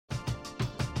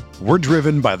We're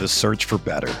driven by the search for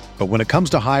better. But when it comes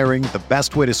to hiring, the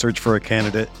best way to search for a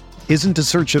candidate isn't to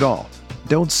search at all.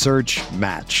 Don't search,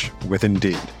 match with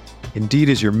Indeed. Indeed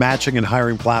is your matching and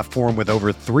hiring platform with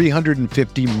over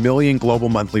 350 million global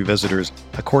monthly visitors,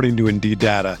 according to Indeed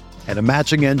data, and a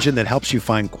matching engine that helps you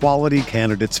find quality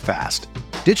candidates fast.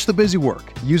 Ditch the busy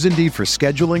work. Use Indeed for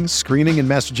scheduling, screening, and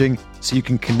messaging so you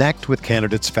can connect with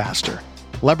candidates faster.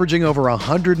 Leveraging over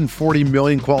 140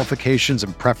 million qualifications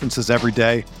and preferences every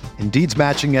day, Indeed's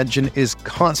matching engine is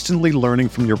constantly learning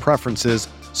from your preferences,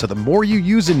 so the more you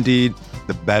use Indeed,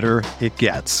 the better it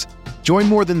gets. Join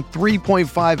more than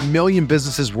 3.5 million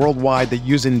businesses worldwide that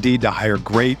use Indeed to hire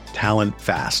great talent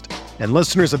fast. And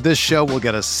listeners of this show will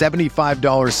get a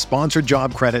 $75 sponsored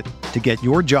job credit to get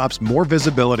your jobs more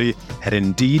visibility at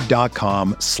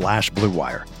Indeed.com/Blue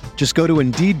Wire. Just go to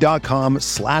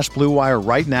Indeed.com/Blue Wire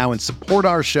right now and support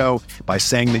our show by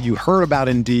saying that you heard about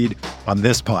Indeed on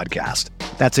this podcast.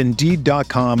 That's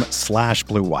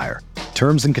Indeed.com/Blue Wire.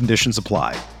 Terms and conditions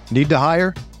apply. Need to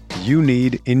hire? You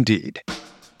need Indeed.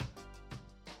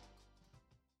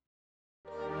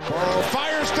 Burrow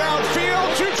fires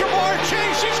downfield to Jamar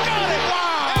Chase. He's got it.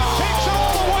 Wow. And takes it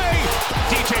all the way.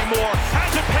 DJ Moore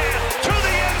has a pass to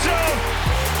the end zone.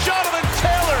 Jonathan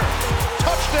Taylor.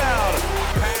 Touchdown.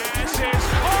 Pass is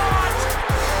caught.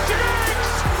 Diggs.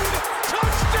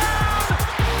 Touchdown.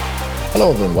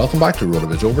 Hello everyone, welcome back to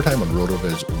RotoViz Overtime on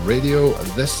RotoViz Radio.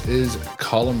 This is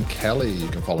Colin Kelly. You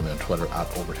can follow me on Twitter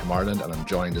at Overtime Ireland, and I'm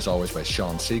joined as always by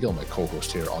Sean Siegel, my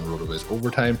co-host here on RotoViz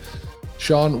Overtime.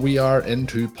 Sean, we are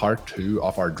into part 2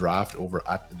 of our draft over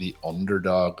at the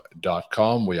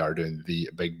Underdog.com. We are doing the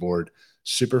big board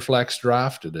Superflex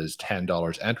draft. It is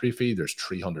 $10 entry fee. There's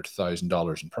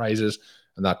 $300,000 in prizes,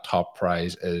 and that top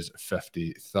prize is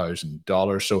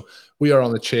 $50,000. So we are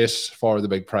on the chase for the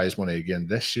big prize money again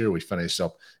this year. We finished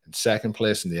up in second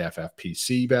place in the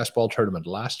FFPC best ball tournament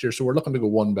last year. So we're looking to go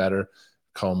one better,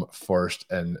 come first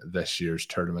in this year's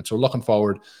tournament. So looking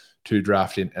forward to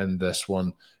drafting in this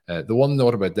one. The one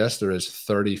note about this, there is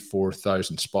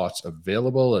 34,000 spots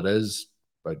available. It is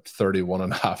about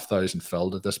 31,500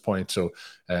 filled at this point. So,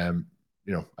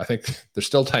 I think there's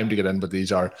still time to get in, but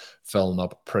these are filling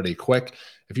up pretty quick.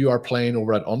 If you are playing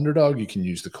over at Underdog, you can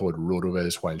use the code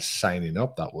RotoViz while signing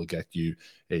up. That will get you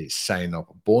a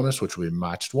sign-up bonus, which will be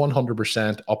matched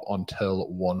 100% up until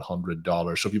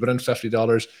 $100. So if you put in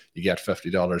 $50, you get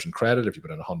 $50 in credit. If you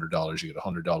put in $100, you get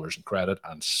 $100 in credit,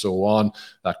 and so on.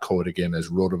 That code, again, is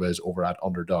RotoViz over at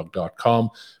Underdog.com.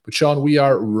 But, Sean, we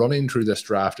are running through this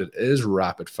draft. It is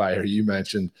rapid fire. You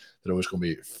mentioned that it was going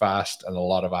to be fast and a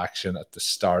lot of action at the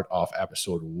start of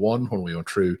episode 1 when we went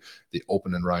through the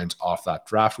opening rounds of that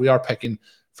draft. We are picking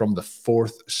from the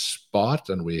 4th spot,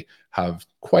 and we have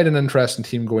quite an interesting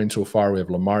team going so far. We have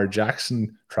Lamar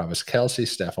Jackson, Travis Kelce,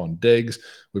 Stephon Diggs.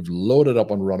 We've loaded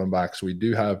up on running backs. We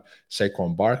do have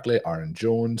Saquon Barkley, Aaron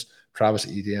Jones, Travis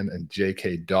Etienne, and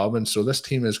J.K. Dobbins. So this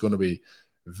team is going to be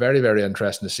very, very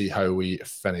interesting to see how we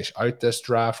finish out this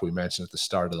draft. We mentioned at the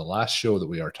start of the last show that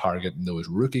we are targeting those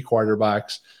rookie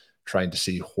quarterbacks, trying to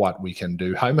see what we can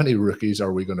do. How many rookies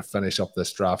are we going to finish up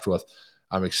this draft with?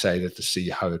 I'm excited to see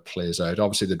how it plays out.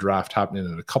 Obviously, the draft happening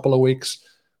in a couple of weeks.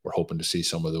 We're hoping to see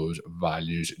some of those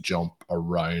values jump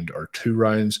around or 2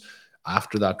 rounds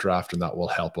after that draft, and that will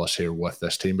help us here with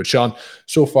this team. But Sean,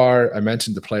 so far, I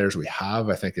mentioned the players we have.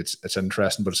 I think it's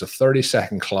interesting, but it's a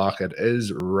 30-second clock. It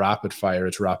is rapid fire.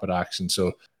 It's rapid action.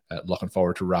 So looking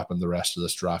forward to wrapping the rest of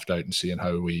this draft out and seeing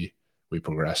how we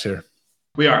progress here.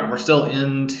 We are. We're still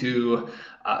into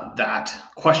that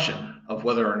question of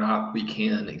whether or not we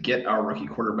can get our rookie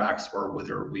quarterbacks or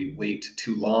whether we wait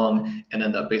too long and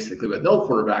end up basically with no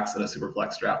quarterbacks in a super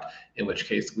flex draft, in which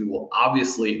case we will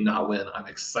obviously not win. I'm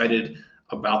excited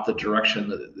about the direction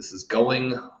that this is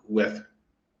going with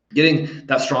getting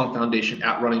that strong foundation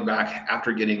at running back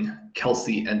after getting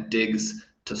Kelce and Diggs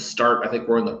to start. I think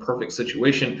we're in the perfect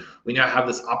situation. We now have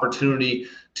this opportunity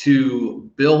to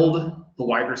build the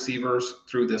wide receivers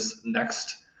through this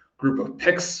next group of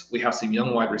picks. We have some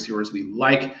young wide receivers we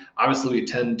like. Obviously, we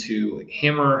tend to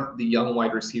hammer the young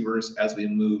wide receivers as we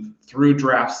move through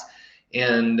drafts.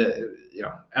 And,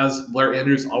 as Blair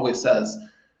Andrews always says,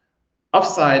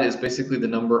 upside is basically the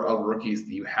number of rookies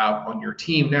that you have on your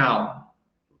team. Now,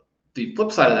 the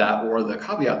flip side of that, or the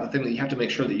caveat, the thing that you have to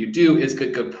make sure that you do is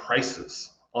get good prices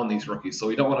on these rookies. So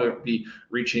we don't want to be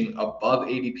reaching above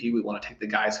ADP. We want to take the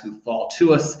guys who fall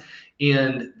to us.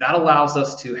 And that allows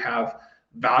us to have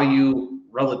value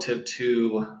relative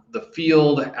to the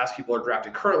field as people are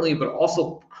drafted currently, but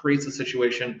also creates a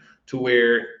situation to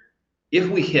where if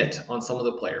we hit on some of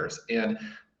the players, and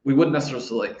we wouldn't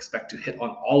necessarily expect to hit on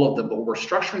all of them, but we're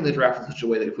structuring the draft in such a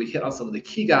way that if we hit on some of the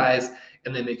key guys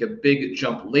and they make a big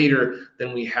jump later,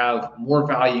 then we have more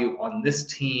value on this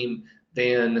team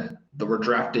than that we're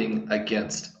drafting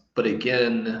against. But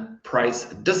again, price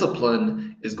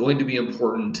discipline is going to be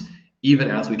important even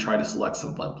as we try to select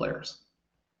some fun players.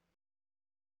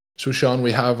 So, Sean,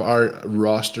 we have our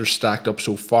roster stacked up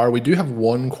so far. We do have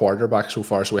one quarterback so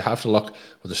far, so we have to look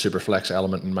with the Superflex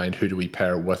element in mind. Who do we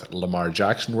pair with Lamar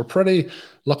Jackson? We're pretty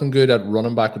looking good at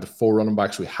running back with the 4 running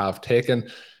backs we have taken.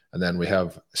 And then we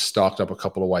have stocked up a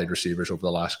couple of wide receivers over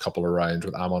the last couple of rounds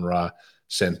with Amon-Ra,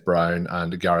 St. Brown,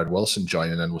 and Garrett Wilson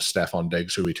joining in with Stephon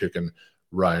Diggs, who we took in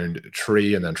round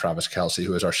 3, and then Travis Kelce,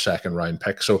 who is our second round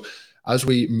pick. So as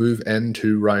we move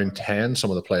into round 10,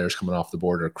 some of the players coming off the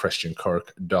board are Christian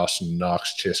Kirk, Dawson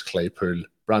Knox, Chase Claypool.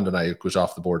 Brandon Ayuk goes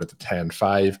off the board at the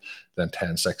 10-5. Then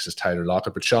 10-6 is Tyler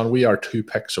Lockett. But Sean, we are 2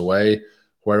 picks away.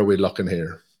 Where are we looking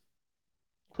here?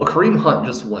 Well, Kareem Hunt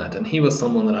just went, and he was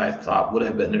someone that I thought would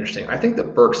have been interesting. I think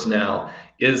that Burks now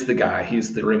is the guy.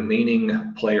 He's the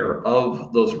remaining player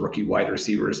of those rookie wide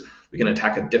receivers. We can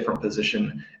attack a different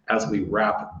position as we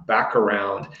wrap back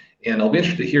around. And I'll be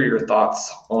interested to hear your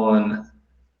thoughts on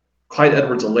Clyde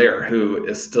Edwards-Helaire, who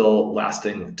is still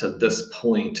lasting to this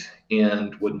point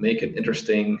and would make an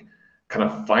interesting kind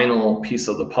of final piece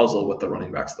of the puzzle with the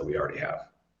running backs that we already have.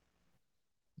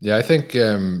 Yeah, I think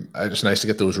it's nice to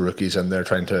get those rookies in there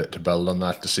trying to build on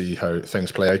that to see how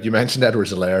things play out. You mentioned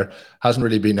Edwards-Helaire. Hasn't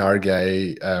really been our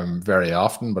guy very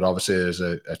often, but obviously as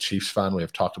a Chiefs fan, we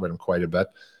have talked about him quite a bit.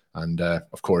 And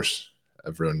of course,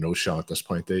 everyone knows Sean at this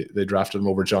point. They drafted him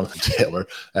over Jonathan Taylor.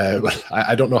 But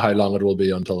I don't know how long it will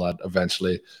be until that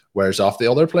eventually wears off.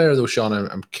 The other player, though, Sean,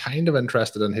 I'm kind of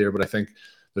interested in here, but I think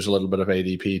there's a little bit of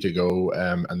ADP to go,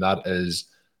 and that is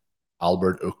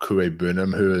Albert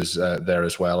Okwuegbunam, who is there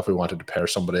as well. If we wanted to pair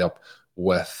somebody up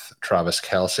with Travis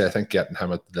Kelce, I think getting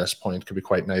him at this point could be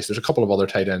quite nice. There's a couple of other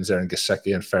tight ends there in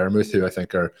Gesicki and Fairmouth who I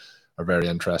think are very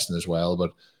interesting as well.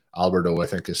 But Alberto, I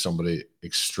think, is somebody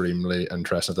extremely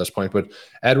interesting at this point. But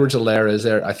Edwards-Helaire is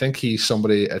there. I think he's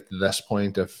somebody at this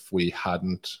point, if we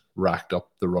hadn't racked up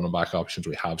the running back options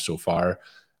we have so far,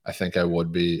 I think I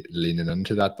would be leaning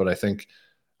into that. But I think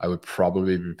I would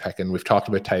probably be picking. We've talked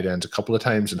about tight ends a couple of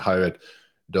times and how it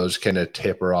does kind of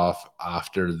taper off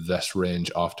after this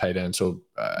range of tight end. So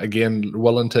again,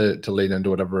 willing to lean into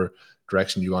whatever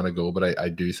direction you want to go. But I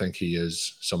do think he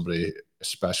is somebody,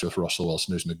 especially with Russell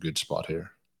Wilson, who's in a good spot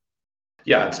here.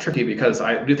 Yeah, it's tricky because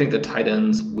I do think the tight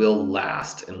ends will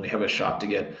last, and we have a shot to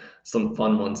get some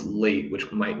fun ones late,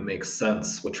 which might make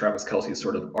sense with Travis Kelce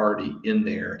sort of already in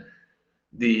there.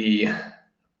 The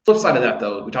flip side of that,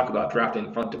 though, we talk about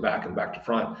drafting front to back and back to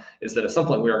front, is that at some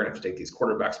point we are going to have to take these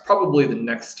quarterbacks, probably the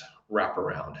next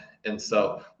wraparound. And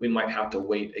so we might have to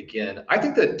wait again. I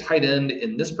think that tight end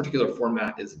in this particular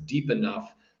format is deep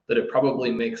enough that it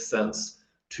probably makes sense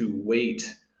to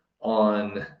wait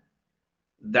on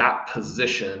that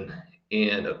position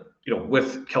and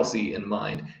with Kelce in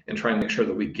mind, and try and make sure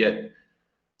that we get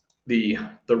the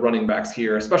running backs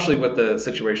here, especially with the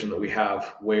situation that we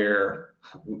have where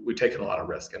we've taken a lot of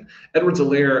risk. And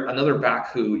Edwards-Helaire, another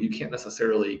back who you can't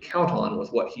necessarily count on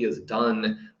with what he has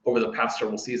done over the past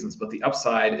several seasons, but the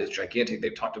upside is gigantic.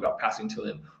 They've talked about passing to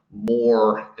him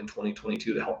more in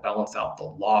 2022 to help balance out the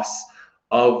loss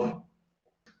of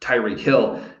Tyreek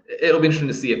Hill. It'll be interesting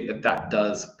to see if that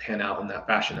does pan out in that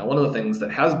fashion. Now, one of the things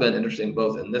that has been interesting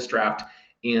both in this draft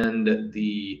and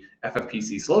the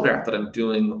FFPC slow draft that I'm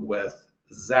doing with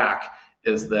Zach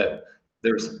is that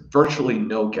there's virtually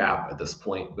no gap at this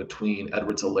point between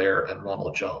Edwards-Helaire and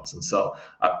Ronald Jones. And so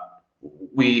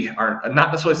we are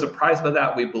not necessarily surprised by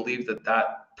that. We believe that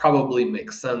probably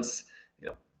makes sense.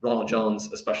 Ronald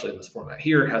Jones, especially in this format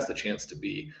here, has the chance to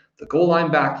be the goal line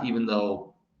back, even though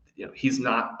he's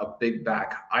not a big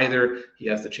back either. He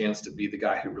has the chance to be the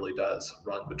guy who really does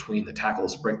run between the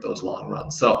tackles, break those long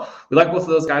runs. So we like both of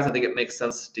those guys. I think it makes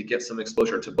sense to get some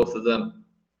exposure to both of them.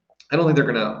 I don't think they're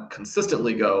going to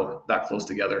consistently go that close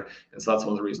together. And so that's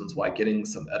one of the reasons why getting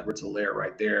some Edwards-Helaire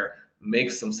right there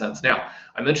makes some sense. Now,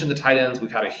 I mentioned the tight ends.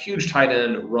 We've had a huge tight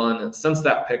end run since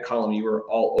that pick column. You were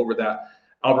all over that.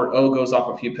 Albert O goes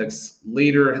off a few picks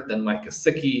later than Mike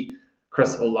Gesicki.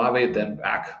 Chris Olave then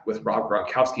back with Rob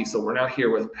Gronkowski. So we're now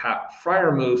here with Pat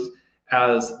Freiermuth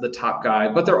as the top guy,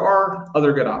 but there are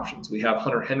other good options. We have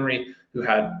Hunter Henry, who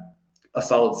had a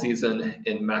solid season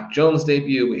in Mac Jones'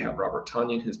 debut. We have Robert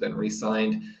Tonyan, who's been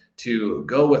re-signed to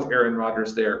go with Aaron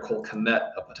Rodgers there. Cole Kmet,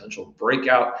 a potential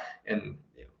breakout, and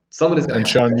somebody's going to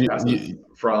Sean,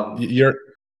 from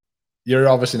You're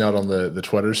obviously not on the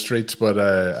Twitter streets, but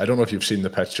I don't know if you've seen the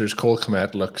pictures. Cole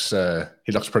Kmet looks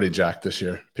he looks pretty jacked this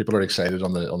year. People are excited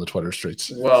on the Twitter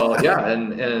streets. Well, yeah,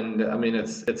 and I mean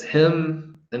it's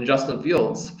him and Justin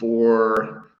Fields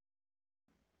for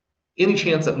any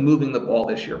chance at moving the ball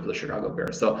this year for the Chicago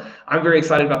Bears. So I'm very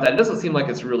excited about that. It doesn't seem like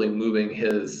it's really moving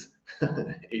his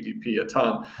ADP a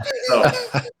ton.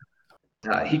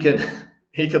 So he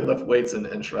can lift weights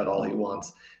and shred all he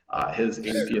wants. His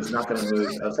ADP is not going to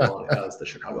move as long as the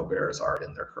Chicago Bears are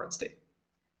in their current state.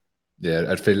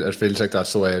 Yeah, it feels like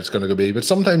that's the way it's going to be. But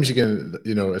sometimes you can,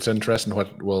 it's interesting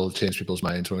what will change people's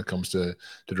minds when it comes to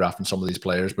drafting some of these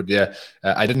players. But yeah,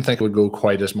 I didn't think it would go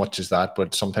quite as much as that.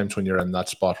 But sometimes when you're in that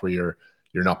spot where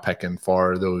you're not picking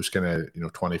for those kind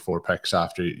of 24 picks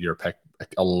after your pick,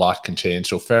 a lot can change.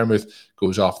 So Fairmouth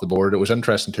goes off the board. It was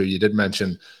interesting too. You did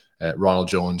mention Ronald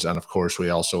Jones, and of course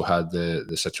we also had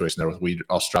the situation there with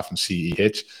us drafting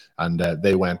CEH, and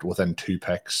they went within 2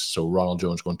 picks. So Ronald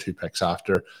Jones going 2 picks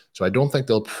after. So I don't think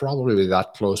they'll probably be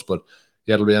that close, but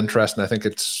yeah, it'll be interesting. I think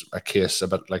it's a case a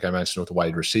bit like I mentioned with the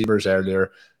wide receivers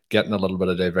earlier, getting a little bit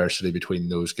of diversity between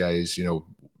those guys.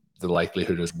 The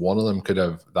likelihood is one of them could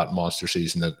have that monster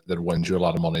season that wins you a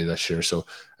lot of money this year. So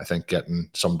I think getting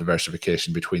some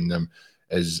diversification between them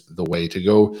is the way to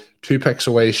go. 2 picks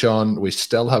away, Sean. We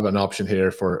still have an option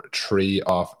here for 3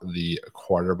 of the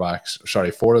quarterbacks. Sorry,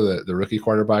 4 of the rookie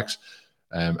quarterbacks.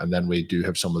 And then we do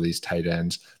have some of these tight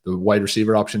ends. The wide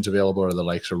receiver options available are the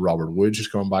likes of Robert Woods, who's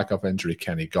coming back off injury,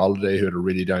 Kenny Golladay, who had a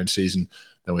really down season.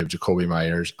 Then we have Jacoby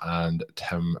Myers and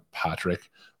Tim Patrick.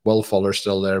 Will Fuller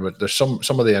still there, but there's some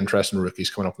of the interesting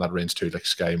rookies coming up in that range too, like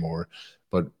Sky Moore.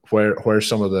 But where's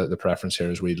some of the preference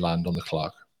here as we land on the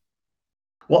clock?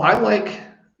 Well, I like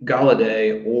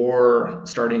Golladay or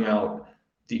starting out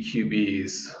the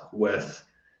QBs with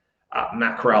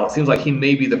Matt Corral. It seems like he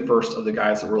may be the first of the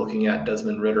guys that we're looking at.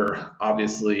 Desmond Ridder,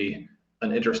 obviously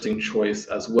an interesting choice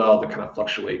as well to kind of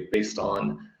fluctuate based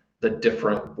on the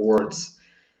different boards.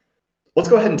 Let's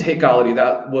go ahead and take Golladay.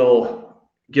 That will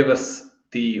give us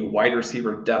the wide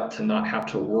receiver depth to not have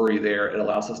to worry there. It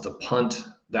allows us to punt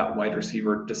that wide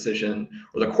receiver decision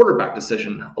or the quarterback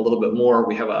decision a little bit more.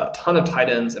 We have a ton of tight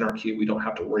ends in our queue. We don't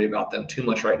have to worry about them too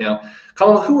much right now.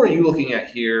 Colin, who are you looking at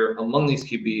here among these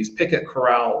QBs? Pickett,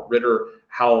 Corral, Ridder,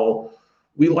 Howell.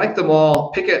 We like them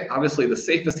all. Pickett, obviously the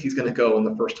safest he's going to go in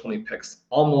the first 20 picks,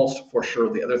 almost for sure.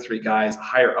 The other 3 guys,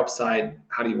 higher upside.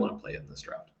 How do you want to play it in this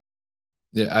draft?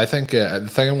 Yeah, I think the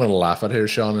thing I'm going to laugh at here,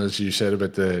 Sean, is you said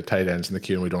about the tight ends in the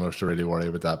queue, and we don't have to really worry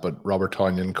about that. But Robert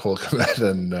Tonyan, Cole Kmet,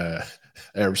 and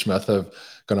Herb Smith have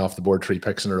gone off the board 3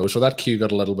 picks in a row. So that queue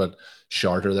got a little bit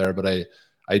shorter there. But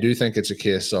I do think it's a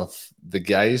case of the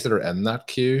guys that are in that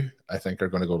queue, I think, are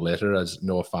going to go later as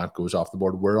Noah Fant goes off the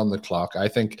board. We're on the clock. I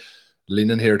think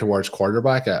leaning here towards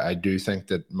quarterback, I do think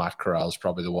that Matt Corral is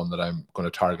probably the one that I'm going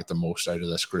to target the most out of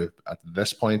this group at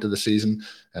this point of the season.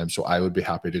 So I would be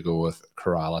happy to go with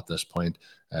Corral at this point.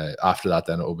 After that,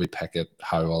 then it will be Pickett,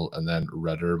 Howell, and then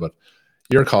Ridder. But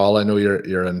your call. I know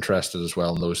you're interested as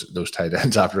well in those tight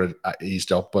ends after it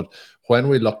eased up. But when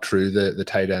we looked through the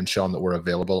tight ends, Sean, that were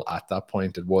available at that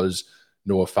point, it was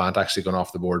Noah Fant actually gone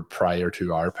off the board prior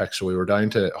to our pick. So we were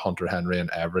down to Hunter Henry and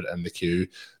Everett in the queue.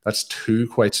 That's 2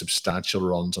 quite substantial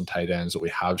runs on tight ends that we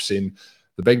have seen.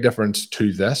 The big difference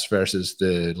to this versus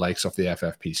the likes of the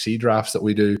FFPC drafts that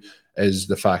we do is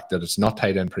the fact that it's not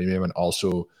tight end premium, and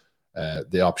also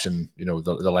the option,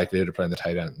 the likelihood of playing the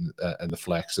tight end and the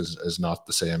flex is not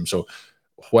the same. So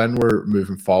when we're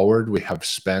moving forward, we have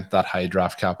spent that high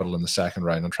draft capital in the second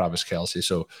round on Travis Kelce.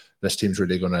 So this team's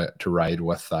really going to ride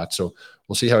with that. So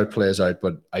we'll see how it plays out.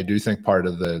 But I do think part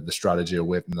of the strategy of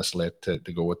waiting this late to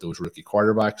go with those rookie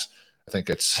quarterbacks, I think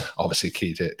it's obviously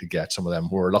key to get some of them.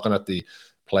 We're looking at the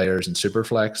players in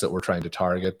Superflex that we're trying to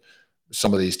target.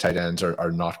 Some of these tight ends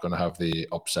are not going to have the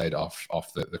upside off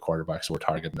the quarterbacks we're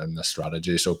targeting in this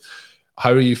strategy. So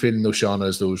how are you feeling though, Sean,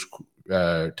 as those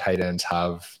tight ends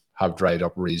have dried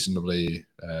up reasonably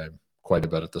quite a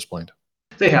bit at this point?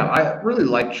 They have. I really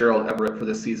like Gerald Everett for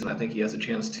this season. I think he has a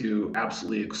chance to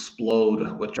absolutely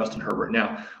explode with Justin Herbert.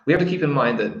 Now, we have to keep in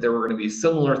mind that there were going to be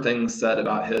similar things said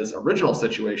about his original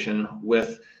situation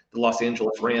with the Los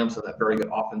Angeles Rams and that very good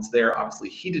offense there. Obviously,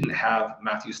 he didn't have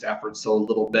Matthew Stafford, so a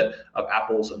little bit of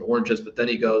apples and oranges, but then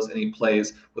he goes and he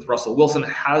plays with Russell Wilson,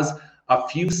 has a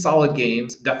few solid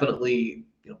games, definitely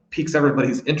piques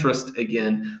everybody's interest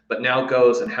again, but now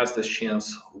goes and has this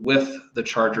chance with the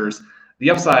Chargers. The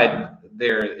upside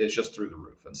there is just through the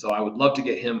roof. And so I would love to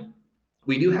get him.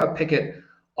 We do have Pickett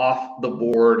off the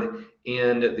board,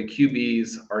 and the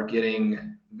QBs are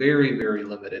getting very, very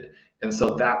limited. And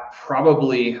so that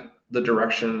probably the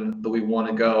direction that we want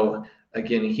to go.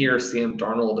 again here, Sam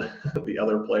Darnold, the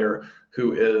other player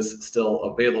who is still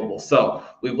available. So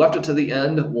we've left it to the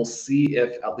end. We'll see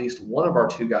if at least one of our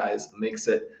two guys makes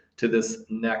it to this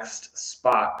next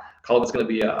spot. Colin, it's going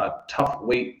to be a tough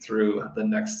wait through the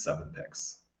next 7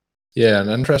 picks. Yeah, and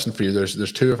interesting for you,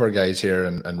 there's two of our guys here,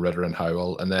 and Ritter and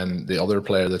Howell, and then the other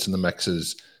player that's in the mix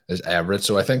is Everett.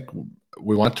 So I think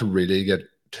we want to really get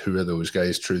two of those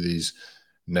guys through these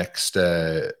next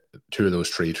two of those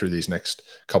three through these next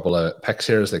couple of picks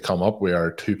here as they come up. We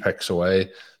are 2 picks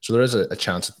away, so there is a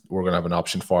chance that we're going to have an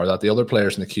option for that. The other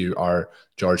players in the queue are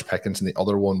George Pickens, and the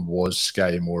other one was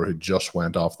Sky Moore, who just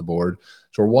went off the board.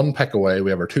 So we're 1 pick away.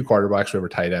 We have our 2 quarterbacks, we have our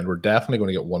tight end. We're definitely going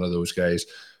to get one of those guys.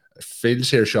 It feels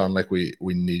here, Sean, like we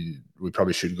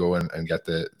probably should go and get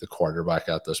the quarterback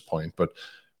at this point. But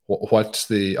what's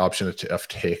the option of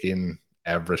taking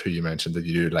Everett, who you mentioned that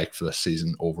you do like for this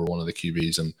season, over one of the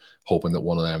QBs and hoping that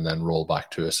one of them then roll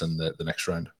back to us in the next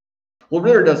round? Well,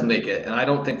 Ritter does make it, and I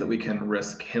don't think that we can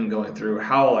risk him going through.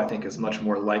 Howell, I think, is much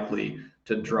more likely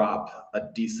to drop a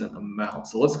decent amount.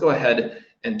 So let's go ahead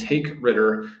and take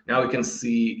Ritter. Now we can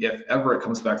see if Everett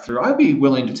comes back through. I'd be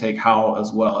willing to take Howell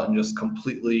as well and just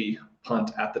completely punt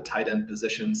at the tight end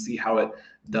position, see how it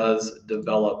does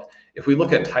develop. If we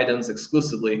look at tight ends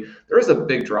exclusively, there is a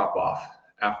big drop off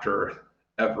after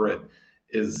Everett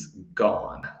is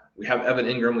gone. We have Evan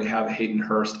Ingram, we have Hayden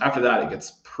Hurst. After that, it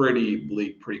gets pretty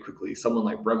bleak pretty quickly. Someone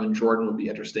like Brevin Jordan would be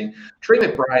interesting. Trey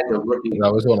McBride, the rookie.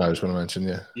 That was one I was going to mention,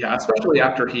 yeah. Yeah, especially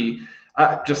after he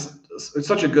it's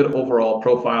such a good overall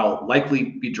profile, likely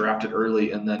be drafted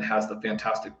early and then has the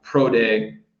fantastic pro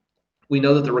day. We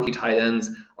know that the rookie tight ends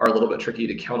are a little bit tricky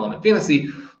to count on in fantasy,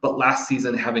 but last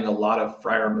season having a lot of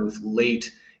Freiermuth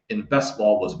late in best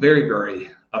ball was very,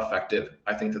 very effective.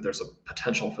 I think that there's a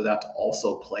potential for that to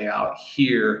also play out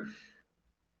here.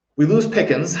 We lose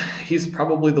Pickens. He's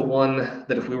probably the one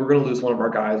that if we were going to lose one of our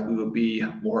guys, we would be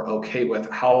more okay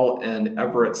with. Howell and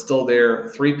Everett still there,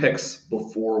 3 picks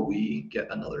before we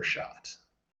get another shot.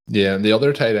 Yeah, and the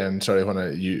other tight end, sorry,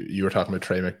 when you were talking about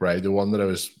Trey McBride, the one that I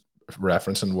was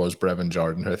referencing was Brevin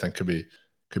Jordan, who I think could be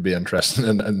interesting.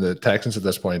 And the Texans at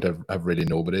this point have really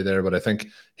nobody there, but I think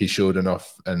he showed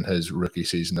enough in his rookie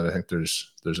season that I think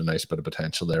there's a nice bit of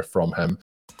potential there from him.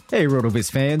 Hey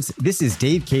RotoViz fans, this is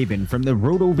Dave Cabin from the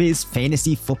RotoViz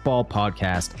Fantasy Football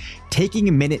Podcast, taking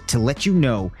a minute to let you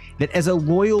know that as a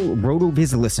loyal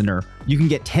RotoViz listener, you can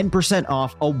get 10%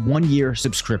 off a 1-year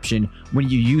subscription when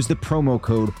you use the promo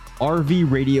code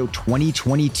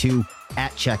RVRadio2022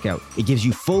 at checkout. It gives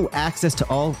you full access to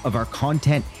all of our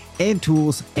content and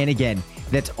tools, and again,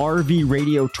 that's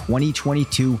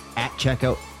RVRadio2022 at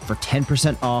checkout for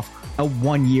 10% off a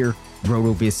 1-year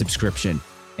RotoViz subscription.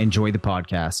 Enjoy the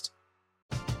podcast.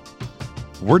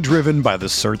 We're driven by the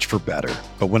search for better.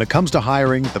 But when it comes to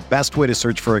hiring, the best way to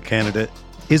search for a candidate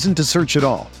isn't to search at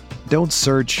all. Don't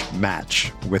search,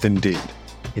 match with Indeed.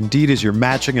 Indeed is your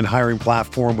matching and hiring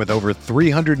platform with over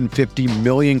 350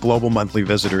 million global monthly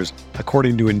visitors,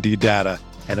 according to Indeed data,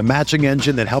 and a matching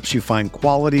engine that helps you find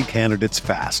quality candidates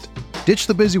fast. Ditch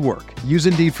the busy work. Use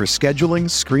Indeed for scheduling,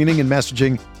 screening, and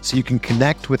messaging so you can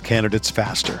connect with candidates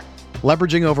faster.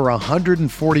 Leveraging over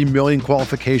 140 million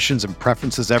qualifications and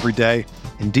preferences every day,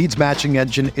 Indeed's matching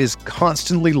engine is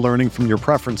constantly learning from your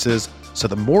preferences, so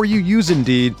the more you use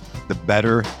Indeed, the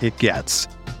better it gets.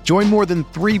 Join more than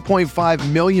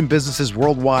 3.5 million businesses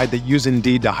worldwide that use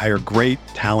Indeed to hire great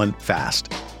talent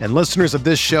fast. And listeners of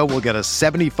this show will get a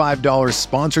 $75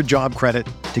 sponsored job credit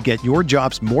to get your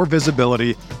jobs more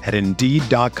visibility at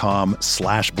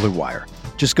Indeed.com/Blue Wire.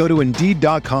 Just go to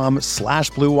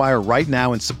Indeed.com/Blue Wire right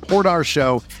now and support our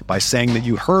show by saying that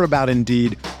you heard about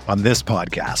Indeed on this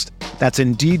podcast. That's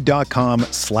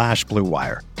Indeed.com/Blue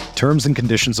Wire. Terms and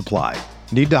conditions apply.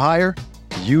 Need to hire?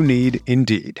 You need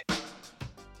Indeed.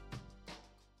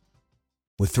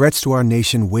 With threats to our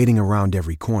nation waiting around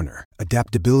every corner,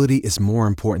 adaptability is more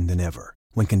important than ever.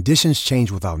 When conditions change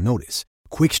without notice,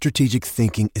 quick strategic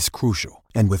thinking is crucial.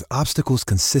 And with obstacles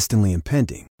consistently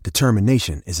impending,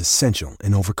 determination is essential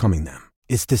in overcoming them.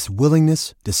 It's this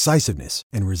willingness, decisiveness,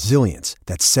 and resilience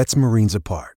that sets Marines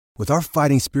apart. With our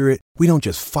fighting spirit, we don't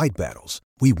just fight battles,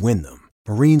 we win them.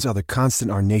 Marines are the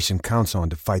constant our nation counts on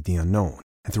to fight the unknown.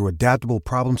 And through adaptable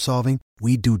problem solving,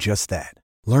 we do just that.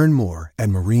 Learn more at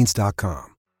Marines.com.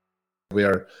 We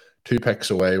are 2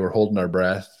 picks away. We're holding our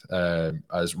breath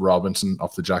as Robinson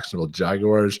of the Jacksonville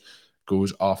Jaguars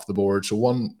goes off the board. So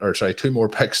 2 more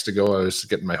picks to go. I was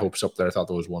getting my hopes up there. I thought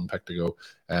there was 1 pick to go.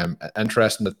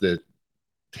 Interesting that the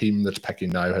team that's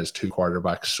picking now has 2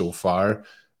 quarterbacks so far.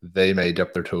 They may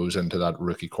dip their toes into that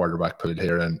rookie quarterback pool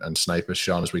here and snipe us,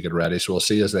 Sean, as we get ready. So we'll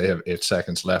see as they have 8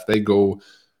 seconds left. They go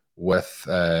with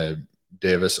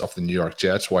Davis of the New York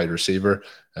Jets, wide receiver,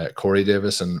 Corey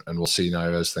Davis, and we'll see now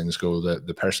as things go.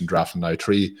 The person drafting now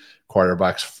 3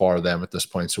 quarterbacks for them at this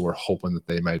point, so we're hoping that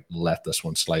they might let this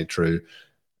one slide through.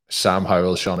 Sam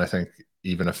Howell, Sean, I think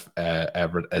even if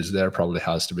Everett is there, probably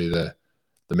has to be the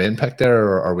main pick there,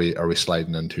 or are we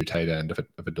sliding into tight end if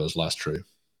it does last true?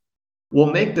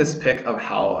 We'll make this pick of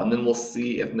Howell, and then we'll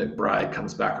see if McBride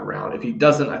comes back around. If he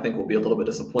doesn't, I think we'll be a little bit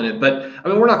disappointed. But I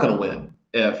mean, we're not going to win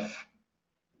if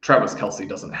Travis Kelce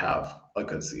doesn't have a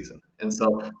good season. And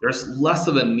so there's less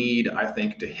of a need, I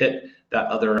think, to hit that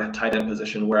other tight end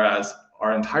position, whereas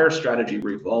our entire strategy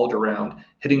revolved around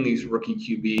hitting these rookie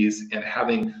QBs and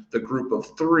having the group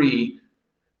of 3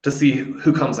 to see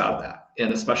who comes out of that.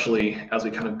 And especially as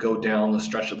we kind of go down the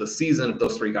stretch of the season, if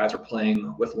those 3 guys are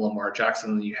playing with Lamar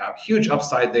Jackson, you have huge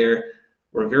upside there.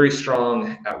 We're very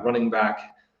strong at running back,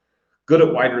 good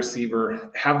at wide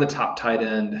receiver, have the top tight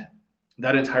end.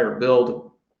 That entire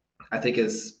build, I think,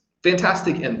 is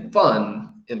fantastic and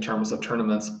fun in terms of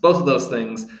tournaments. Both of those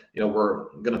things, we're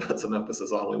going to put some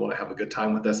emphasis on. We want to have a good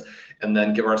time with this and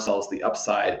then give ourselves the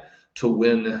upside to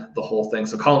win the whole thing.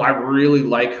 So, Colin, I really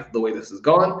like the way this has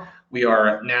gone. We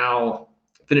are now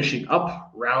finishing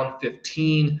up round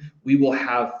 15. We will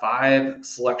have 5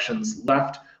 selections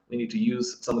left. We need to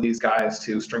use some of these guys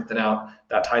to strengthen out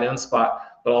that tight end spot,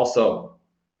 but also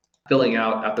filling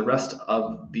out at the rest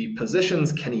of the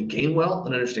positions. Kenny Gainwell,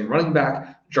 an interesting running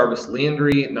back. Jarvis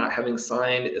Landry, not having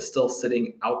signed, is still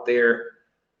sitting out there.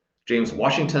 James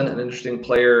Washington, an interesting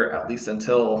player, at least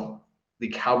until the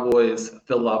Cowboys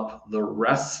fill up the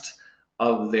rest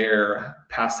of their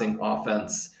passing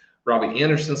offense. Robbie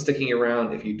Anderson sticking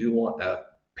around if you do want a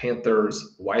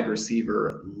Panthers wide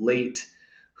receiver late.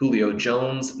 Julio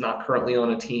Jones, not currently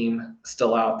on a team,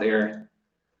 still out there.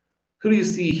 Who do you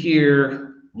see here?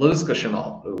 Laviska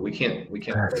Shenault. We can't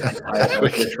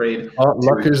trade. Oh,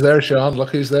 look who's there, Sean. Look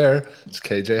who's there. It's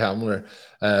KJ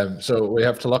Hamler. So we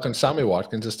have to look, and Sammy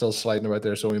Watkins is still sliding about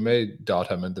there, so we may dot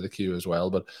him into the queue as well.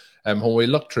 But when we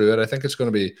look through it, I think it's going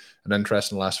to be an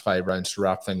interesting last 5 rounds to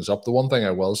wrap things up. The one thing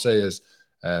I will say is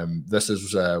this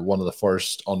is one of the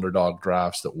first underdog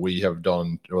drafts that we have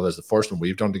done. Well, there's the first one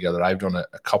we've done together. I've done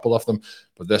a couple of them,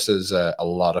 but this is a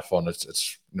lot of fun.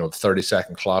 It's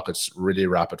 30-second clock. It's really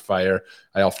rapid fire.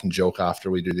 I often joke after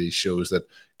we do these shows that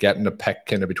getting a pick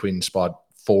kind of between spot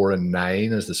 4 and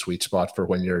 9 is the sweet spot for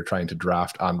when you're trying to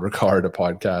draft and record a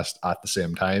podcast at the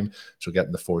same time. So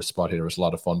getting the 4th spot here was a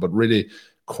lot of fun, but really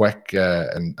quick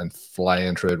and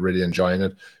flying through it, really enjoying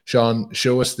it. Sean,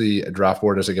 show us the draft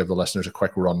board as I give the listeners a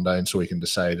quick rundown so we can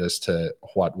decide as to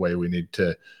what way we need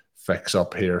to fix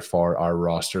up here for our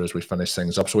roster as we finish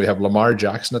things up. So we have Lamar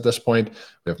Jackson at this point.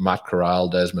 We have Matt Corral,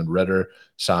 Desmond Ridder,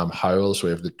 Sam Howell. So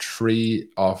we have the 3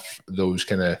 of those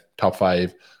kind of top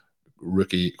 5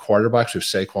 rookie quarterbacks. We have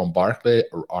Saquon Barkley,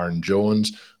 Aaron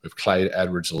Jones. We have Clyde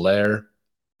Edwards-Helaire,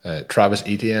 Travis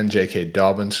Etienne, J.K.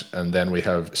 Dobbins, and then we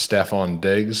have Stephon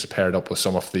Diggs paired up with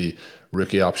some of the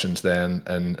rookie options then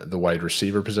in the wide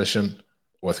receiver position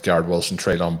with Garrett Wilson,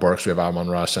 Treylon Burks. We have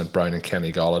Amon-Ra St. Brown and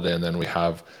Kenny Golladay, and then we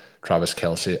have Travis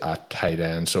Kelce at tight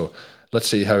end. So let's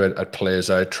see how it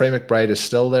plays out. Trey McBride is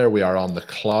still there. We are on the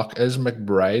clock. Is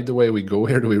McBride the way we go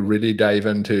here? Do we really dive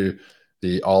into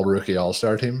the all-rookie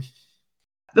all-star team?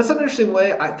 That's an interesting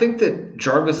way. I think that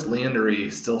Jarvis Landry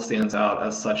still stands out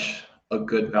as such a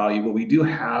good value, but we do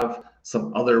have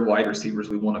some other wide receivers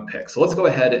we want to pick. So let's go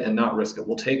ahead and not risk it.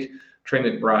 We'll take Trey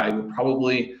McBride. We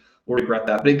probably will regret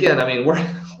that. But again, I mean,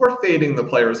 we're fading the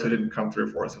players who didn't come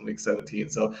through for us in week 17.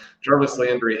 So Jarvis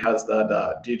Landry has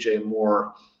that DJ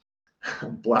Moore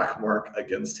black mark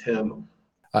against him.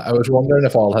 I was wondering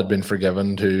if all had been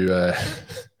forgiven to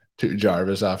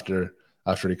Jarvis after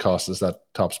he cost us that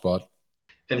top spot.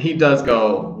 And he does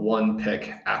go 1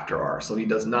 pick after ours. So he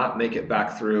does not make it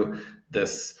back through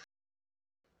this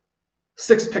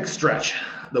 6-pick stretch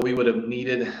that we would have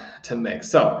needed to make.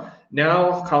 So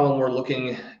now, Colin, we're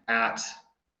looking at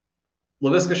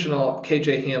Laviska Shenault,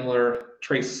 KJ Hamler,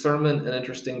 Trey Sermon, an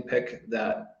interesting pick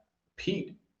that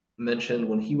Pete mentioned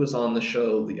when he was on the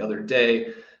show the other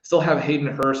day. Still have Hayden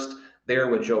Hurst there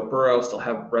with Joe Burrow. Still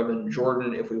have Brevin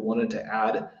Jordan if we wanted to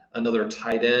add another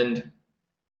tight end.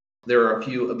 There are a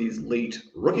few of these late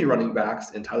rookie running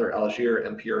backs in Tyler Algier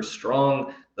and Pierre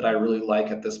Strong that I really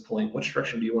like at this point. Which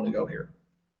direction do you want to go here?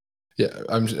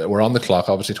 Yeah, we're on the clock,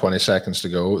 obviously 20 seconds to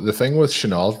go. The thing with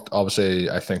Shenault, obviously,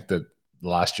 I think that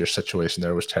last year's situation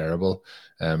there was terrible.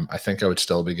 I think I would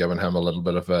still be giving him a little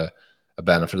bit of a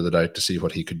benefit of the doubt to see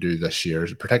what he could do this year,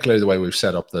 particularly the way we've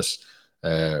set up this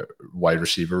wide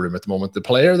receiver room at the moment. The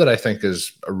player that I think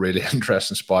is a really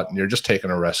interesting spot, and you're just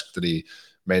taking a risk that he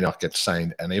may not get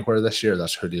signed anywhere this year,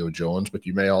 that's Julio Jones, but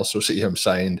you may also see him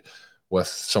signed with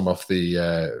some of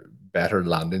the better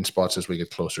landing spots as we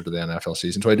get closer to the NFL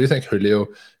season. So I do think Julio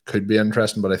could be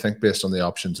interesting, but I think based on the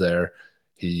options there,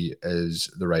 he is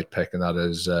the right pick, and that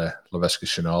is Laviska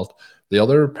Shenault. The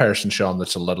other person, Sean,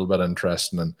 that's a little bit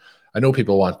interesting, and I know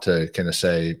people want to kind of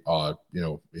say,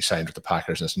 he signed with the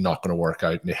Packers and it's not going to work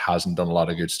out, and he hasn't done a lot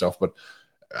of good stuff, but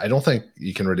I don't think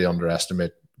you can really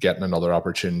underestimate getting another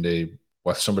opportunity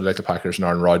with somebody like the Packers and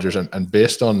Aaron Rodgers, and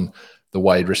based on the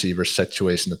wide receiver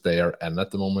situation that they are in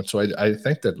at the moment. So I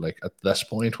think that, like, at this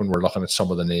point, when we're looking at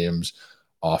some of the names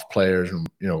off players, and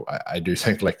I do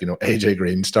think, like, AJ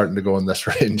Green starting to go in this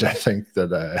range. I think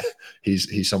that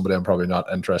he's somebody I'm probably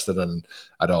not interested in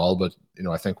at all, but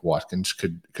I think Watkins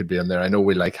could be in there. I know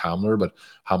we like Hamler, but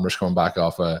Hamler's coming back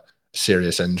off a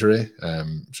serious injury,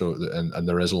 so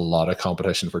there is a lot of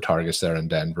competition for targets there in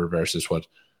Denver versus what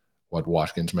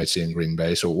Watkins might see in Green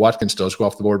Bay. So Watkins does go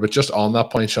off the board, but just on that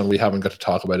point, Sean, we haven't got to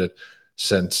talk about it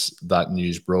since that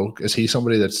news broke. Is he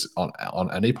somebody that's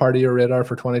on any part of your radar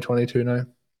for 2022 now?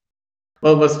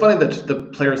 Well, it was funny that the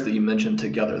players that you mentioned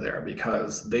together there,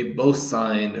 because they both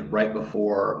signed right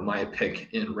before my pick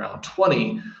in round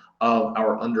 20 of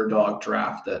our Underdog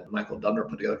draft that Michael Dubner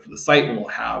put together for the site, and we'll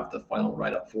have the final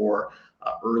write-up for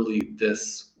early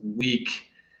this week.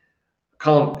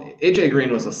 Colin, AJ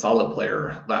Green was a solid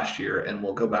player last year, and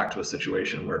we'll go back to a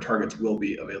situation where targets will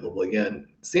be available again.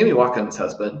 Sammy Watkins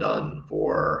has been done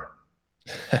for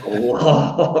a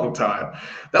long time.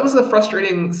 That was a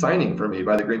frustrating signing for me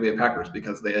by the Green Bay Packers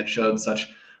because they had showed such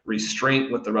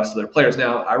restraint with the rest of their players.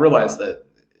 Now, I realize that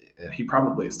he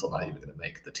probably is still not even going to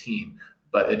make the team,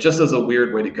 but it just is a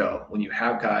weird way to go when you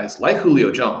have guys like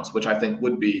Julio Jones, which I think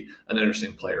would be an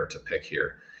interesting player to pick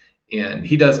here. And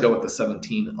he does go with the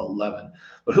 17-11.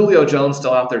 But Julio Jones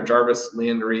still out there, Jarvis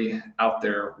Landry out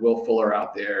there, Will Fuller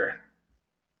out there.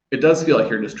 It does feel like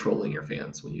you're just trolling your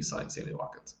fans when you sign Sammy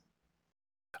Watkins.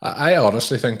 I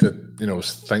honestly think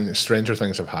that stranger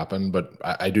things have happened, but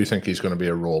I do think he's going to be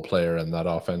a role player in that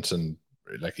offense. And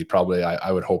like,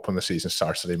 I would hope when the season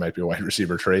starts that he might be a wide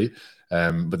receiver 3.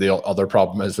 But the other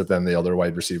problem is that then the other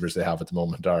wide receivers they have at the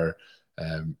moment are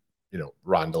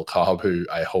Randall Cobb, who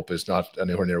I hope is not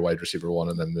anywhere near wide receiver 1,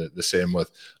 and then the same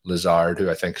with Lazard, who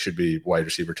I think should be wide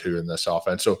receiver 2 in this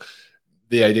offense. So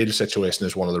the ideal situation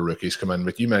is one of the rookies come in.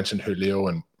 But you mentioned Julio,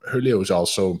 and Julio is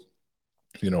also,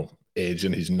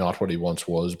 aging. He's not what he once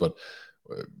was, but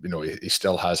he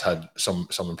still has had some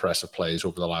impressive plays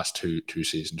over the last two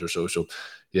seasons or so. So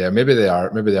yeah, maybe they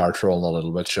are trolling a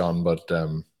little bit, Sean, but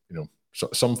so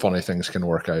some funny things can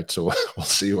work out. So we'll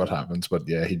see what happens. But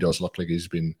yeah, he does look like he's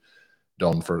been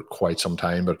done for quite some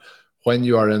time. But when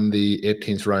you are in the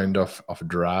 18th round of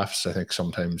drafts, I think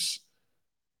sometimes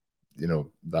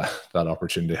that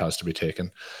opportunity has to be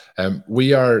taken.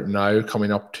 We are now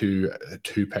coming up to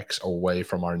 2 picks away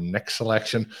from our next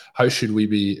selection. How should we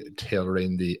be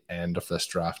tailoring the end of this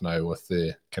draft now with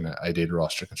the kind of ideal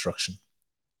roster construction?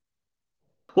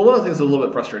 Well, one of the things that's a little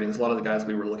bit frustrating is a lot of the guys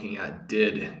we were looking at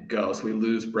did go. So we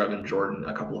lose Brevin Jordan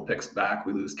a couple of picks back.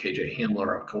 We lose KJ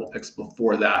Hamler a couple of picks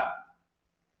before that.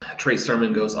 Trey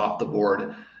Sermon goes off the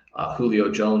board.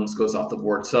 Julio Jones goes off the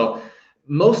board. So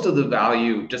most of the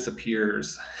value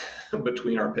disappears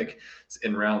between our picks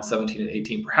in round 17 and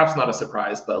 18. Perhaps not a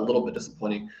surprise, but a little bit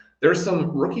disappointing. There's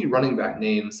some rookie running back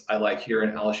names I like here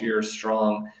in Algier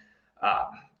Strong,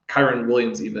 Kyron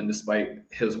Williams, even despite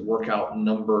his workout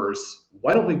numbers.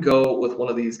 Why don't we go with one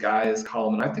of these guys,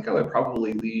 Colin? And I think I would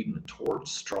probably lean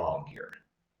towards Strong here.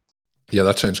 Yeah,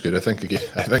 that sounds good. I think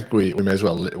we may as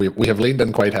well. We have leaned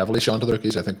in quite heavily, Sean, to the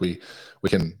rookies. I think we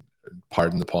can,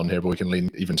 pardon the pun here, but we can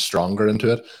lean even stronger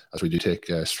into it as we do take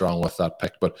Strong with that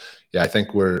pick. But yeah, I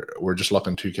think we're just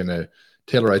looking to kind of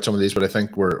tailor out some of these, but I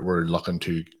think we're looking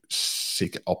to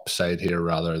seek upside here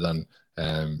rather than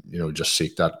just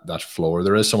seek that floor.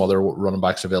 There is some other running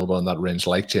backs available in that range,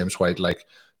 like James White, like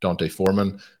Dante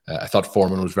Foreman. I thought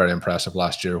Foreman was very impressive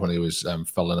last year when he was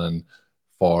filling in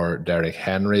for Derrick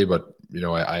Henry, but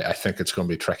I think it's going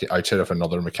to be tricky outside of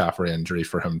another McCaffrey injury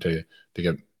for him to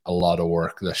get a lot of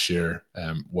work this year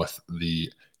with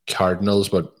the Cardinals.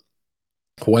 But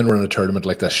when we're in a tournament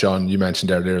like this, Sean, you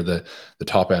mentioned earlier the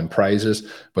top end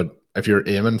prizes, but if you're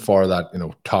aiming for that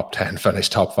top 10 finish,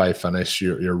 top 5 finish,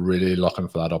 you're really looking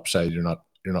for that upside. You're not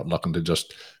looking to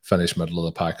just finish middle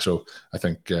of the pack. So I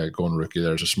think going rookie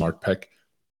there is a smart pick.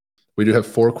 We do have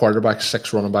 4 quarterbacks,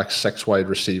 6 running backs, 6 wide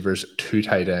receivers, 2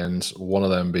 tight ends, one of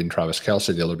them being Travis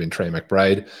Kelce, the other being Trey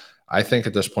McBride. I think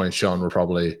at this point, Sean, we're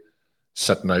probably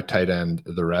sitting out tight end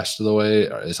the rest of the way.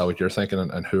 Is that what you're thinking?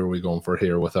 And who are we going for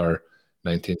here with our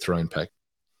 19th round pick?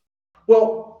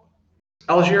 Well,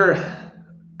 Algier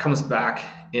comes back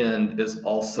and is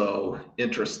also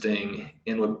interesting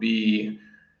and would be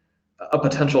a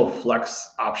potential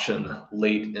flex option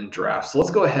late in draft. So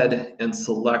let's go ahead and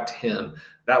select him.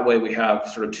 That way we have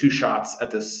sort of two shots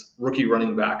at this rookie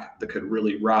running back that could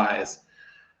really rise.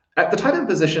 At the tight end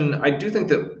position, I do think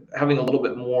that having a little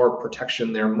bit more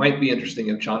protection there might be interesting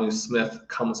if Jonnu Smith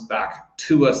comes back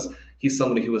to us. He's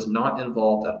somebody who was not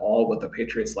involved at all with the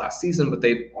Patriots last season, but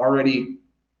they've already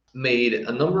made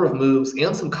a number of moves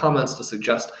and some comments to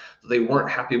suggest that they weren't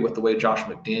happy with the way Josh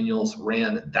McDaniels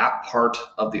ran that part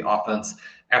of the offense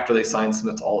after they signed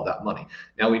Smith to all of that money.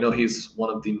 Now we know he's one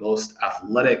of the most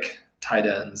athletic tight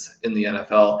ends in the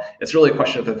NFL. It's really a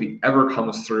question of if he ever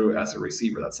comes through as a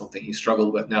receiver. That's something he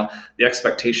struggled with. Now, the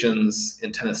expectations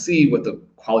in Tennessee with the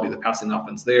quality of the passing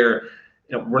offense there,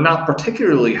 were not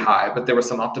particularly high, but there was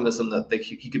some optimism that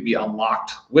he could be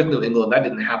unlocked with New England. That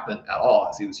didn't happen at all,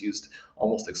 as he was used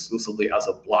almost exclusively as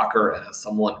a blocker and as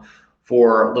someone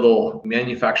for little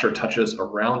manufactured touches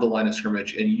around the line of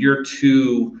scrimmage. In year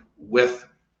two with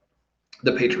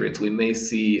the Patriots, we may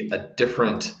see a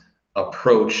different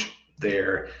approach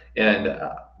there. And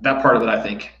that part of it, I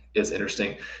think, is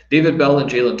interesting. David Bell and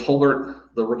Jalen Tolbert,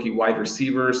 the rookie wide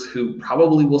receivers, who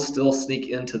probably will still sneak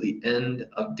into the end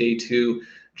of day two.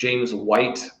 James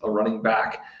White, a running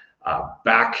back,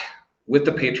 back with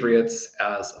the Patriots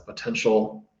as a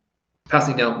potential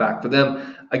passing down back for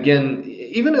them. Again,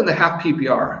 even in the half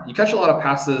PPR, you catch a lot of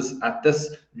passes at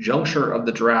this juncture of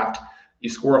the draft. You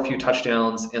score a few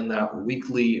touchdowns, and that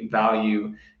weekly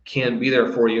value can be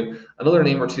there for you. Another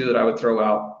name or two that I would throw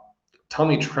out,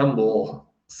 Tommy Tremble,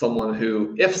 someone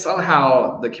who, if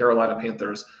somehow the Carolina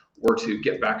Panthers were to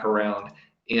get back around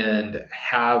and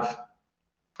have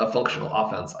a functional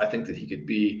offense, I think that he could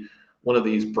be one of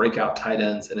these breakout tight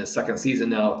ends in his second season.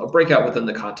 Now, a breakout within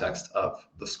the context of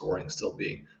the scoring still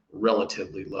being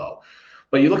relatively low.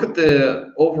 But you look at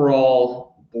the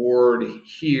overall board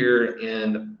here,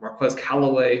 and Marquez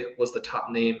Callaway was the top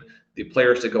name. The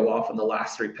players to go off in the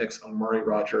last three picks: Amari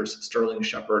Rodgers, Sterling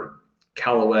Shepard,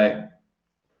 Callaway.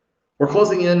 We're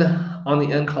closing in on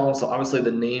the end column, so obviously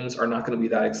the names are not going to be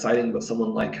that exciting, but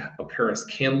someone like a Paris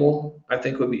Campbell, I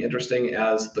think, would be interesting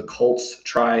as the Colts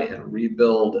try and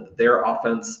rebuild their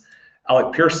offense.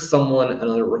 Alec Pierce,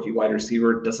 another rookie wide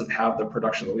receiver, doesn't have the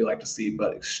production that we like to see,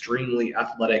 but extremely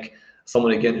athletic.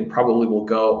 Someone, again, who probably will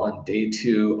go on day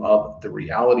two of the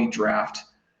reality draft.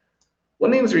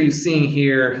 What names are you seeing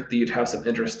here that you'd have some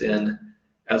interest in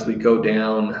as we go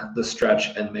down the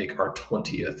stretch and make our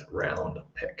 20th round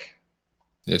pick?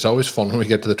 It's always fun when we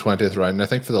get to the 20th round. And I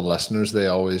think for the listeners, they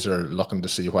always are looking to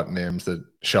see what names that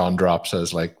Sean drops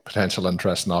as like potential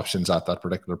interesting options at that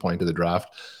particular point of the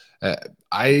draft.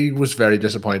 I was very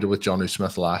disappointed with Jonnu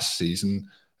Smith last season.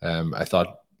 I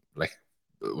thought, like,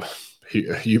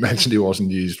 you mentioned he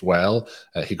wasn't used well.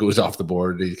 He goes off the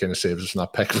board. He kind of saves us from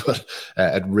that pick, but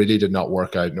it really did not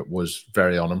work out, and it was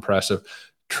very unimpressive.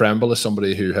 Tremble is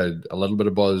somebody who had a little bit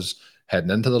of buzz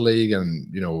heading into the league and,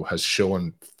 has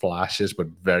shown flashes, but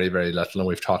very, very little. And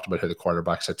we've talked about how the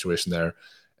quarterback situation there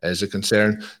is a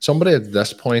concern. Somebody at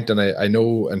this point, and I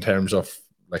know in terms of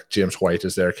like James White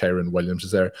is there, Kyron Williams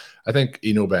is there. I think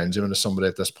Eno Benjamin is somebody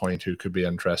at this point who could be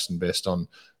interesting based on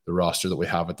the roster that we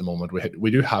have at the moment. We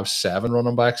do have 7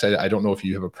 running backs. I don't know if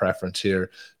you have a preference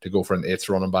here to go for an 8th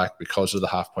running back because of the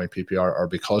half-point PPR or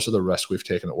because of the risk we've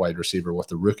taken at wide receiver with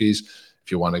the rookies.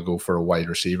 If you want to go for a wide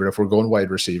receiver, if we're going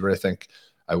wide receiver, I think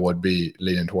I would be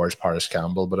leaning towards Paris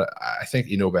Campbell, but I think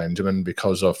Eno Benjamin,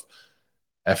 because of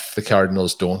if the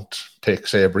Cardinals don't take,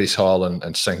 say, a Breece Hall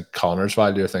and sink Connor's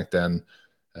value, I think then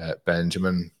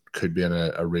Benjamin could be in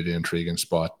a really intriguing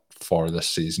spot for this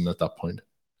season at that point.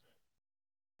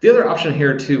 The other option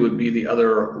here, too, would be the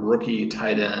other rookie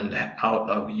tight end out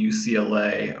of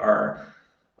UCLA. Our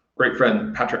great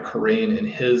friend Patrick Corain, in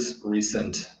his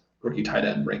recent rookie tight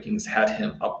end rankings, had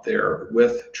him up there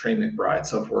with Trey McBride.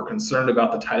 So if we're concerned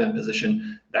about the tight end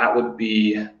position, that would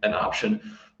be an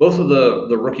option. Both of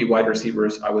the rookie wide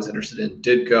receivers I was interested in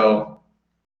did go.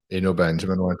 Eno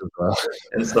Benjamin went as well.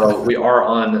 And so we are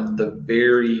on the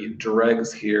very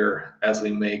dregs here as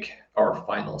we make our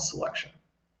final selection.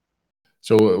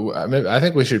 So I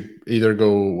think we should either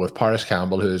go with Paris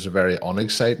Campbell, who is a very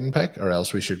unexciting pick, or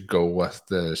else we should go with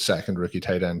the second rookie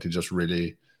tight end to just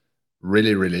really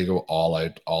go all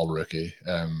out, all rookie.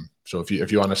 So if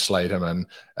you want to slide him in,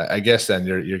 I guess then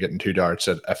you're getting 2 darts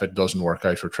at if it doesn't work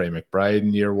out for Trey McBride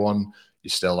in year 1, you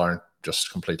still aren't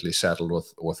just completely settled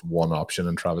with one option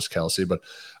in Travis Kelce. But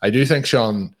I do think,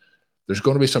 Sean, there's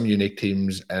going to be some unique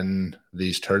teams in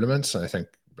these tournaments. And I think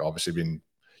obviously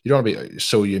you don't want to be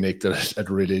so unique that it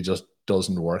really just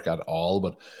doesn't work at all.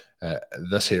 But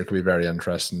this here could be a very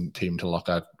interesting team to look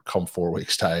at come 4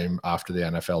 weeks' time after the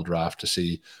NFL draft to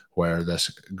see where this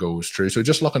goes through. So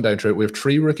just looking down through it, we have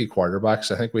 3 rookie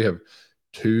quarterbacks. I think we have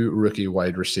 2 rookie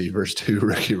wide receivers, 2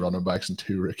 rookie running backs, and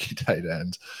 2 rookie tight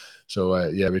ends. So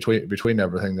yeah, between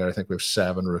everything there, I think we have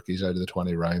 7 rookies out of the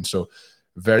 20 rounds. So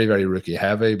very, very rookie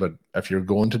heavy. But if you're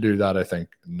going to do that, I think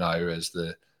now is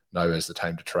the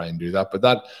time to try and do that. But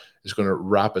that is going to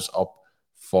wrap us up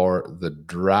for the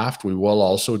draft. We will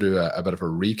also do a bit of a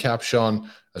recap, Sean,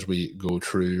 as we go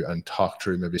through and talk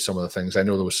through maybe some of the things. I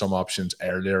know there was some options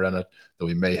earlier in it that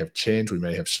we may have changed, we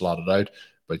may have slotted out.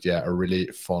 But yeah, a really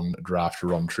fun draft to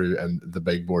run through and the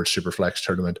big board Superflex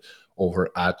tournament over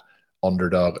at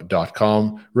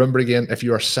Underdog.com. Remember again, if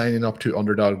you are signing up to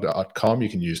Underdog.com, you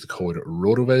can use the code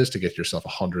RotoViz to get yourself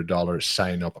 $100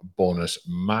 sign-up bonus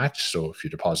match. So if you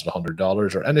deposit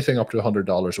 $100 or anything up to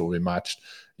 $100 will be matched,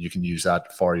 you can use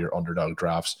that for your Underdog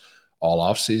drafts all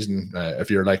off season.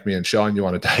 If you're like me and Sean, you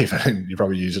want to dive in, you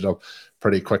probably use it up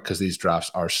pretty quick because these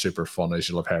drafts are super fun, as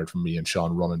you'll have heard from me and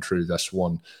Sean running through this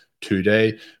one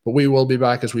today. But we will be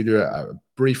back as we do a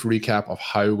brief recap of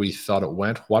how we thought it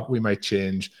went, what we might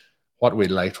change, what we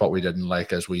liked, what we didn't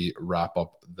like as we wrap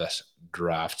up this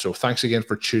draft. So thanks again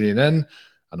for tuning in.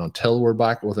 And until we're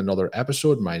back with another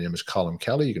episode, my name is Colin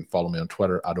Kelly. You can follow me on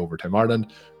Twitter at Overtime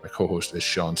Ireland. My co-host is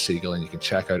Sean Siegel, and you can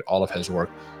check out all of his work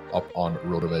up on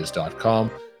rotoviz.com.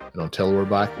 And until we're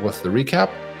back with the recap,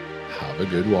 have a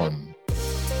good one.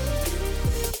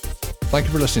 Thank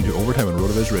you for listening to Overtime on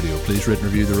RotoViz Radio. Please rate and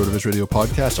review the RotoViz Radio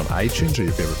podcast on iTunes or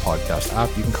your favorite podcast app.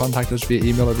 You can contact us via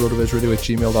email at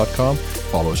rotovizradio@gmail.com.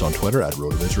 Follow us on Twitter at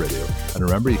RotoViz Radio. And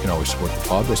remember, you can always support the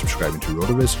pod by subscribing to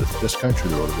RotoViz with a discount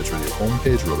through the RotoViz Radio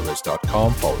homepage,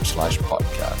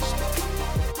 rotoviz.com/podcast.